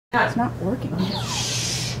It's not working.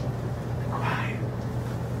 Shh. Quiet.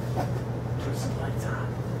 Put some lights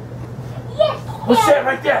on. Yes. What's that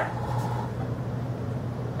right there?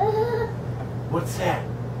 What's that?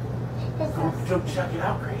 Go check it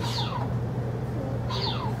out, Grace.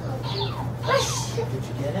 Did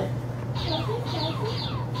you get it?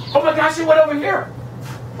 Oh my gosh, it went over here.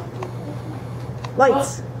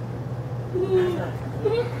 Lights.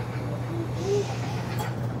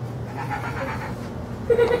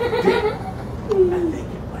 I think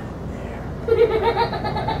it went in there.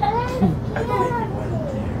 I think it went in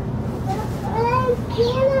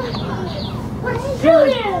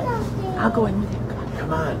there. I'll go in with you.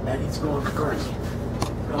 Come on, Eddie's going first.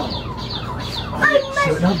 Go. Oh, I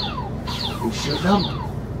shoot him. You shoot him.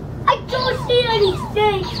 I don't see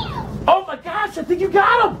anything. Oh my gosh, I think you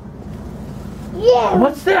got him. Yeah.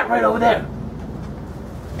 What's that right over there?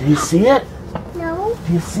 Do you see it? No.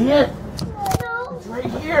 Do you see it? No. It's right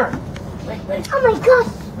here. Wait, wait. Oh my gosh.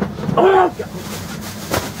 Oh my God.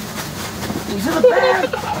 He's in the bag.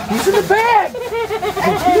 He's in the bag.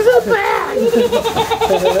 He's in the bag.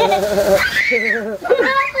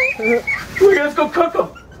 Let's go cook him.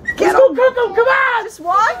 Let's go cook him. Come on. Just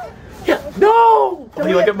one? Yeah. No. Oh,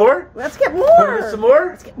 you want to get more? Let's get Want to more. get some more?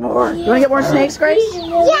 Let's get more. You want to get more snakes, Grace?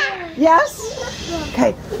 Yeah. Yes?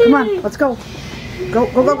 Okay, come on. Let's go. Go,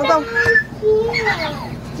 go, go, go, go.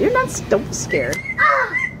 You're not, don't be scared.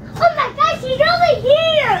 Oh my gosh, he's over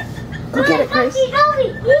here. Go get it, Grace. He's over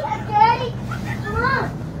here, Daddy. Come on.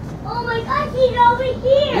 Oh my gosh, he's over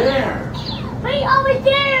here. There. Wait, over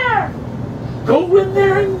there. Go in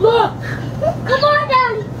there and look. Come on,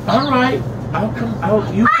 Daddy. All right. I'll come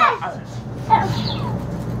out. You got us.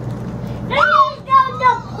 Maybe he's down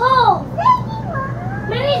the pole.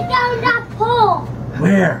 Maybe he's down that pole.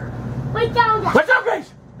 Where? Wait, down that. What's up, Grace?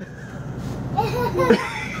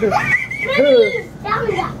 Maybe he's down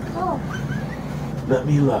that pole. Let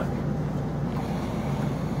me look.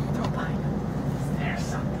 Don't bite. There's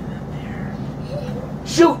something in there.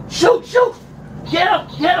 Shoot! Shoot! Shoot! Get him!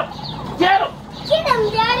 Get him! Get him! Get him,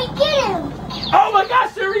 Daddy, get him. Oh my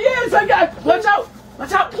gosh, there he is! I got. Watch out!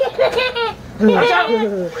 Watch out! Watch out!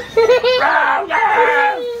 Ah, ah,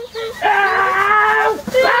 ah,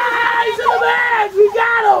 ah, he's in the bag! We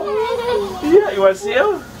got him! Yeah, you want to see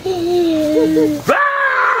him?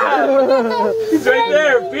 Ah! He's right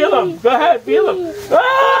there. Feel him. Go ahead, feel him.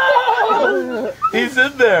 Ah! He's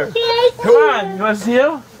in there. Come on, you want to see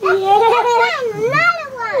him? Want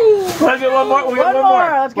to get one more? We got one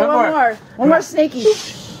more. Let's get one more. One more snaky.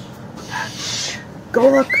 Go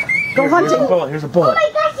look. Go hunting. Here's a bullet. Here's a Oh bullet. my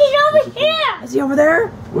gosh, he's over here. Is he over there?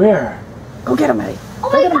 Where? Go get him, Eddie. Oh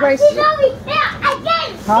Go my get him, gosh, Grace. he's over here. I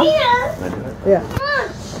can't Huh? see him. Yeah. Come on.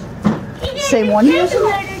 He's in Same the one you kitty used?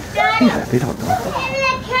 litter, Daddy. Yeah, they don't know. He's in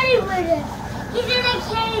the kitty litter. He's in the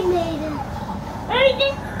kitty litter.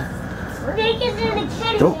 Everything. Snake is in the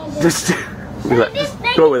kitty Don't litter. just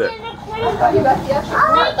Snake go with is it. in the kitty litter. Snake is in the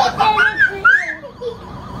kitty litter.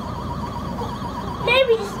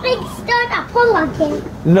 Maybe the snake started that pull on him.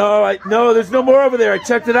 No, there's no more over there. I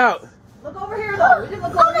checked it out. Look over here, though. We didn't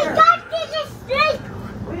look Oh over my here. gosh, there's a snake.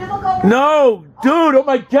 We didn't look over No, dude. Oh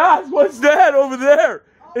my gosh, what's that over there?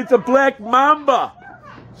 It's a black mamba.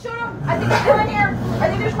 Shoot him. I think there's one here. I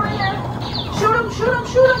think there's one here. Shoot him, shoot him,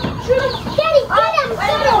 shoot him, shoot him. Daddy, get him,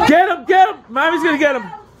 get him. Get him, get him. Mommy's gonna get him.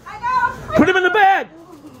 I know. Put him in the bag.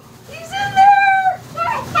 He's in there.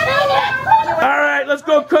 All right, let's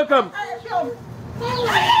go cook him. No,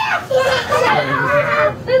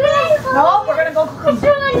 No, we're going to go cook him. It's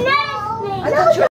another snake. I thought you